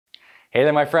Hey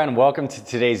there, my friend. Welcome to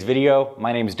today's video.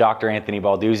 My name is Dr. Anthony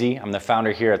Balduzzi. I'm the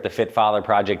founder here at the Fit Father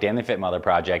Project and the Fit Mother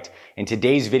Project. And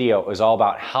today's video is all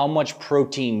about how much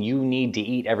protein you need to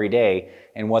eat every day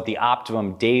and what the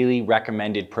optimum daily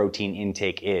recommended protein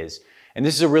intake is. And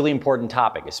this is a really important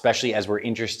topic, especially as we're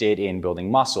interested in building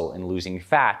muscle and losing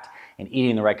fat and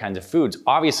eating the right kinds of foods.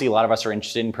 Obviously, a lot of us are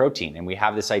interested in protein, and we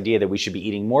have this idea that we should be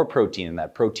eating more protein and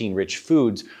that protein-rich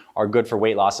foods are good for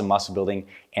weight loss and muscle building,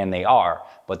 and they are.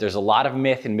 But there's a lot of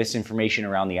myth and misinformation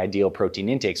around the ideal protein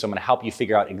intake, so I'm gonna help you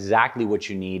figure out exactly what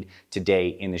you need today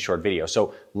in this short video.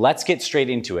 So let's get straight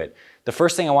into it. The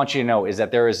first thing I want you to know is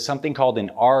that there is something called an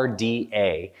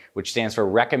RDA, which stands for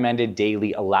Recommended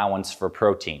Daily Allowance for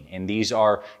Protein. And these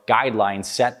are guidelines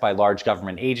set by large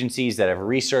government agencies that have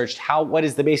researched what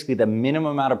is basically the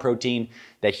minimum amount of protein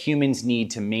that humans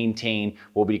need to maintain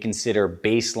what we consider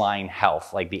baseline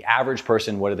health. Like the average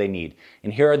person, what do they need?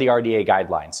 And here are the RDA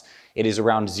guidelines. It is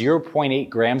around 0.8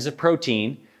 grams of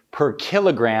protein per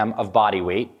kilogram of body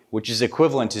weight, which is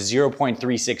equivalent to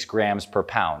 0.36 grams per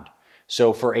pound.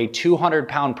 So for a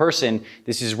 200-pound person,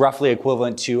 this is roughly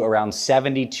equivalent to around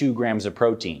 72 grams of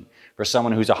protein. For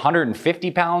someone who's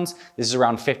 150 pounds, this is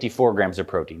around 54 grams of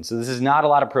protein. So this is not a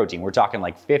lot of protein. We're talking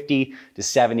like 50 to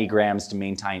 70 grams to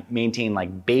maintain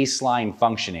like baseline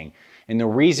functioning. And the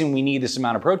reason we need this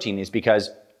amount of protein is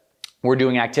because we're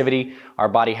doing activity. Our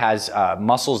body has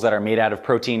muscles that are made out of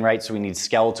protein, right? So we need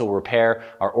skeletal repair.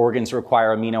 Our organs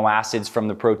require amino acids from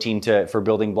the protein for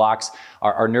building blocks.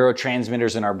 Our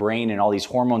neurotransmitters in our brain and all these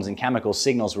hormones and chemical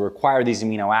signals require these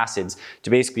amino acids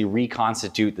to basically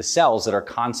reconstitute the cells that are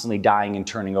constantly dying and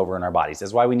turning over in our bodies.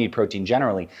 That's why we need protein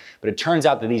generally. But it turns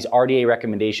out that these RDA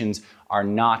recommendations are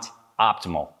not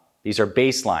optimal. These are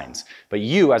baselines. But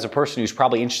you, as a person who's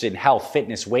probably interested in health,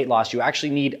 fitness, weight loss, you actually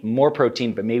need more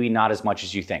protein, but maybe not as much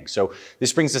as you think. So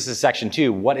this brings us to section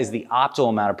 2. What is the optimal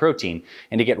amount of protein?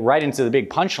 And to get right into the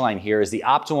big punchline here is the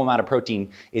optimal amount of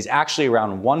protein is actually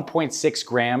around 1.6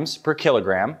 grams per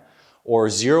kilogram or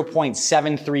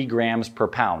 0.73 grams per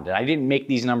pound. And I didn't make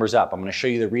these numbers up. I'm gonna show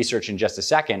you the research in just a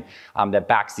second that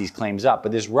backs these claims up.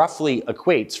 But this roughly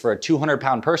equates for a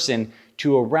 200-pound person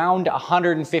to around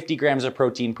 150 grams of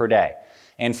protein per day.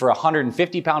 And for a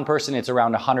 150-pound person, it's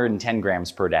around 110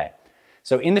 grams per day.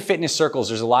 So in the fitness circles,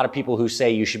 there's a lot of people who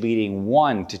say you should be eating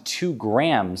 1 to 2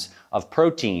 grams of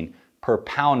protein per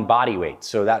pound body weight.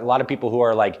 So that a lot of people who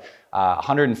are like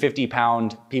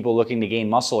 150-pound people looking to gain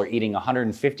muscle are eating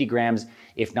 150 grams,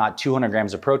 if not 200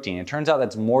 grams of protein. It turns out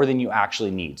that's more than you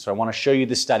actually need. So I want to show you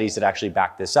the studies that actually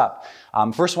back this up.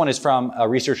 First one is from a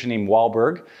researcher named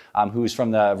Wahlberg, who's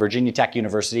from the Virginia Tech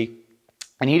University.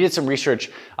 And he did some research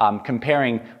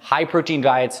comparing high protein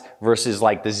diets versus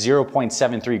like the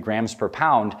 0.73 grams per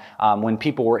pound when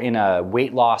people were in a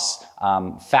weight loss,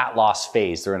 fat loss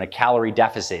phase. They're in a calorie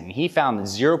deficit. And he found that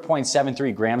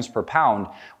 0.73 grams per pound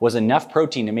was enough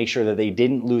protein to make sure that they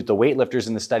didn't lose, the weightlifters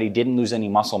in the study didn't lose any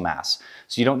muscle mass.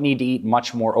 So you don't need to eat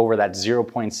much more over that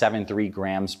 0.73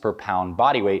 grams per pound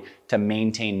body weight to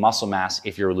maintain muscle mass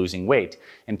if you're losing weight.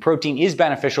 And protein is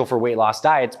beneficial for weight loss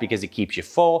diets because it keeps you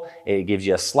full, it gives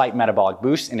you a slight metabolic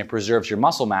boost, and it preserves your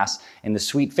muscle mass. And the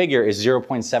sweet figure is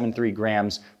 0.73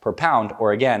 grams per pound,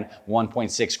 or again,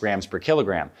 1.6 grams per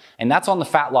kilogram. And that's on the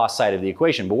fat loss side of the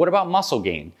equation. But what about muscle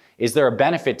gain? Is there a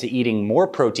benefit to eating more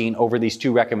protein over these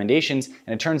two recommendations?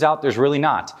 And it turns out there's really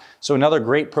not. So another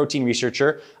great protein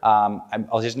researcher,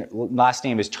 his last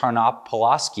name is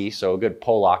Tarnopolsky, so a good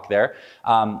Polak there,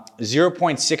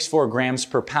 0.64 grams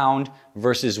per pound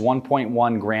versus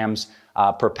 1.1 grams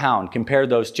per pound. Compare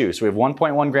those two. So we have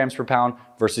 1.1 grams per pound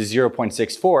versus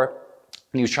 0.64.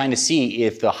 And he was trying to see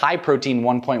if the high protein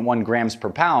 1.1 grams per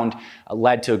pound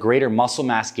led to greater muscle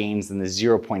mass gains than the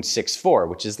 0.64,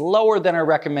 which is lower than our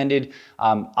recommended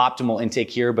optimal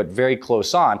intake here, but very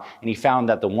close on. And he found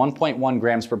that the 1.1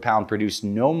 grams per pound produced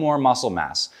no more muscle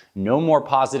mass, no more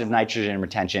positive nitrogen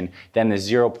retention than the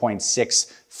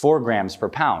 0.64 grams per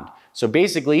pound. So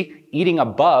basically, eating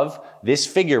above this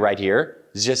figure right here,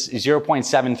 just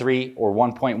 0.73 or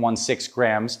 1.16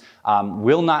 grams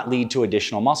will not lead to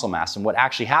additional muscle mass. And what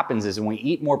actually happens is when we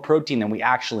eat more protein than we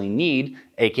actually need,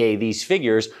 aka these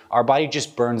figures, our body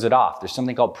just burns it off. There's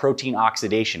something called protein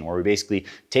oxidation, where we basically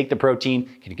take the protein,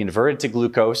 can convert it to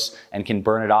glucose, and can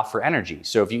burn it off for energy.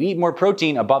 So if you eat more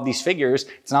protein above these figures,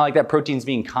 it's not like that protein's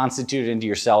being constituted into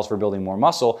your cells for building more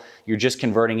muscle. You're just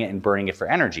converting it and burning it for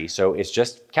energy. So it's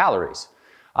just calories.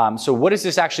 So what does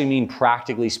this actually mean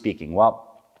practically speaking?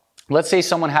 Well, let's say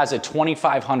someone has a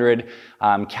 2,500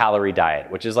 calorie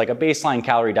diet, which is like a baseline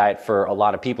calorie diet for a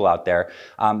lot of people out there.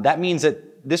 That means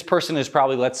that this person is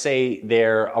probably, let's say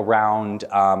they're around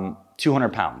 200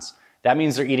 pounds. That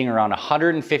means they're eating around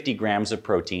 150 grams of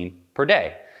protein per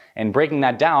day. And breaking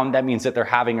that down, that means that they're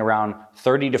having around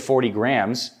 30 to 40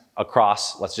 grams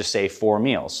across, let's just say, 4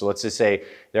 meals. So let's just say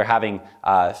they're having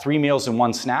 3 meals and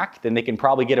 1 snack, then they can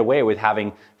probably get away with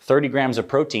having 30 grams of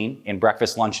protein in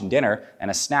breakfast, lunch, and dinner,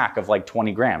 and a snack of like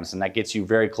 20 grams. And that gets you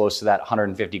very close to that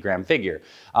 150 gram figure.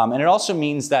 And it also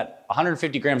means that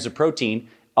 150 grams of protein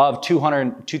of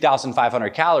 2,500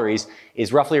 calories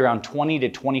is roughly around 20 to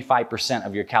 25%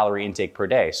 of your calorie intake per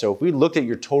day. So if we looked at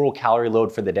your total calorie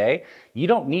load for the day, you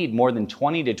don't need more than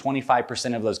 20 to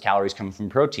 25% of those calories coming from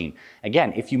protein.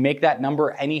 Again, if you make that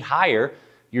number any higher,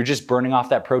 you're just burning off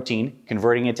that protein,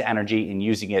 converting it to energy, and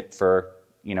using it for,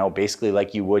 basically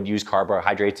like you would use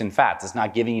carbohydrates and fats. It's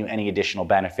not giving you any additional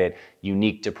benefit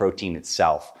unique to protein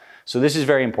itself. So this is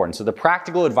very important. So the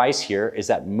practical advice here is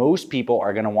that most people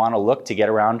are going to want to look to get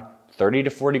around 30 to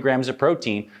 40 grams of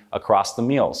protein across the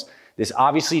meals. This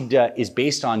obviously is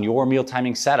based on your meal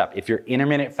timing setup. If you're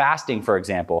intermittent fasting, for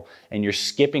example, and you're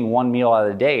skipping 1 meal out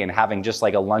of the day and having just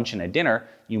like a lunch and a dinner,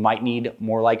 you might need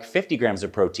more like 50 grams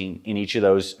of protein in each of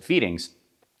those feedings.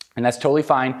 And that's totally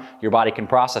fine. Your body can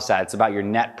process that. It's about your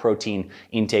net protein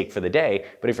intake for the day.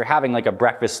 But if you're having like a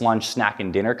breakfast, lunch, snack,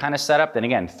 and dinner kind of setup, then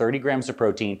again, 30 grams of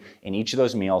protein in each of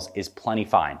those meals is plenty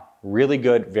fine. Really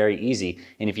good, very easy.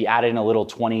 And if you add in a little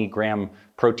 20-gram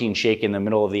protein shake in the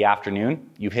middle of the afternoon,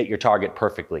 you've hit your target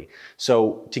perfectly.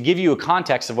 So to give you a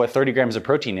context of what 30 grams of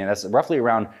protein is, that's roughly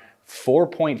around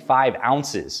 4.5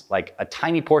 ounces, like a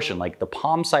tiny portion, like the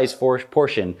palm-sized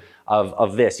portion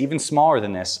of this, even smaller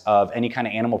than this, of any kind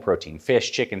of animal protein,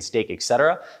 fish, chicken, steak,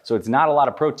 etc. So it's not a lot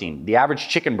of protein. The average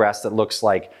chicken breast that looks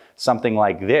like something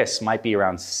like this might be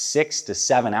around 6 to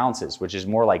 7 ounces, which is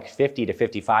more like 50 to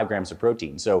 55 grams of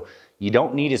protein. So you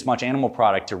don't need as much animal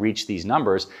product to reach these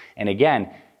numbers. And again,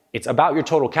 it's about your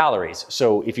total calories.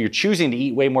 So if you're choosing to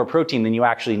eat way more protein than you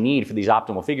actually need for these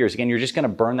optimal figures, again, you're just gonna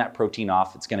burn that protein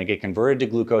off. It's gonna get converted to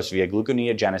glucose via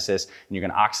gluconeogenesis, and you're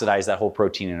gonna oxidize that whole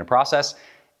protein in a process,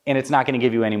 and it's not gonna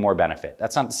give you any more benefit.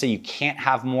 That's not to say you can't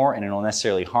have more and it'll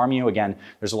necessarily harm you. Again,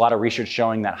 there's a lot of research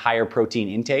showing that higher protein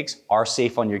intakes are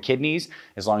safe on your kidneys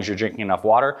as long as you're drinking enough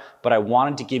water. But I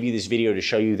wanted to give you this video to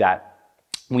show you that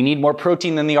we need more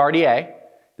protein than the RDA.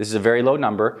 This is a very low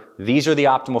number. These are the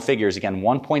optimal figures. Again,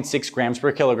 1.6 grams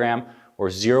per kilogram or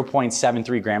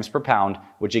 0.73 grams per pound,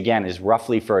 which again is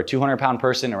roughly for a 200-pound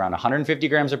person around 150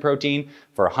 grams of protein.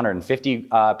 For a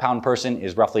 150-pound person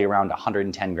is roughly around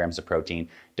 110 grams of protein.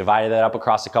 Divided that up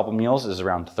across a couple meals is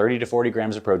around 30 to 40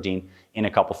 grams of protein in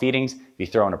a couple feedings. If you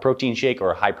throw in a protein shake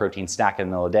or a high protein snack in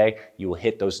the middle of the day, you will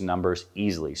hit those numbers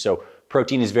easily. So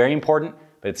protein is very important,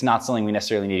 but it's not something we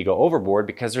necessarily need to go overboard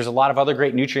because there's a lot of other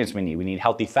great nutrients we need. We need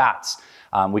healthy fats.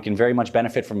 We can very much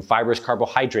benefit from fibrous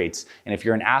carbohydrates. And if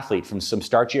you're an athlete, from some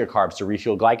starchier carbs to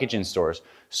refuel glycogen stores.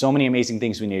 So many amazing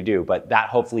things we need to do, but that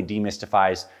hopefully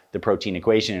demystifies the protein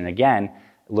equation. And again,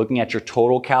 looking at your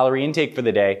total calorie intake for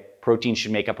the day, protein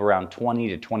should make up around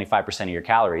 20 to 25% of your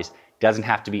calories. It doesn't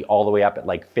have to be all the way up at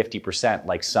like 50%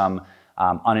 like some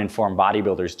uninformed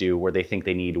bodybuilders do, where they think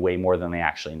they need way more than they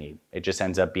actually need. It just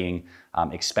ends up being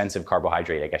expensive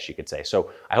carbohydrate, I guess you could say.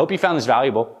 So I hope you found this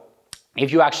valuable.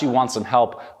 If you actually want some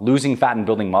help losing fat and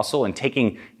building muscle and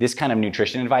taking this kind of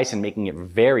nutrition advice and making it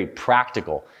very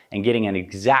practical and getting an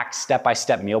exact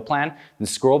step-by-step meal plan, then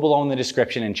scroll below in the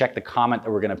description and check the comment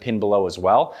that we're gonna pin below as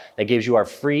well. That gives you our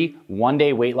free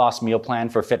one-day weight loss meal plan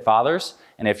for fit fathers.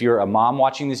 And if you're a mom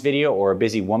watching this video or a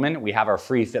busy woman, we have our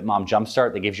free Fit Mom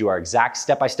Jumpstart that gives you our exact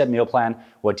step-by-step meal plan,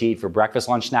 what to eat for breakfast,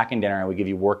 lunch, snack, and dinner, and we give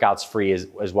you workouts free as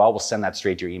well. We'll send that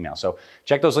straight to your email. So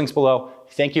check those links below.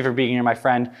 Thank you for being here, my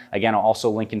friend. Again, I'll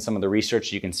also link in some of the research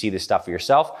so you can see this stuff for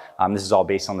yourself. This is all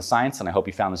based on the science, and I hope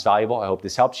you found this valuable. I hope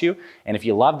this helps you. And if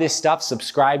you love this stuff,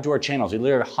 subscribe to our channels. We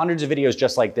literally have hundreds of videos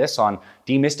just like this on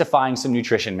demystifying some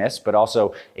nutrition myths, but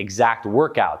also exact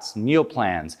workouts, meal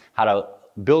plans, how to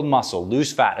build muscle,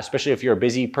 lose fat, especially if you're a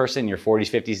busy person, your 40s,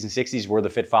 50s, and 60s. We're the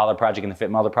Fit Father Project and the Fit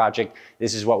Mother Project.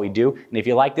 This is what we do. And if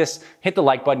you like this, hit the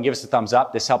like button, give us a thumbs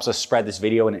up. This helps us spread this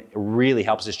video, and it really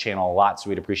helps this channel a lot, so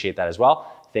we'd appreciate that as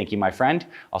well. Thank you, my friend.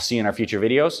 I'll see you in our future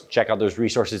videos. Check out those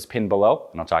resources pinned below,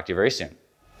 and I'll talk to you very soon.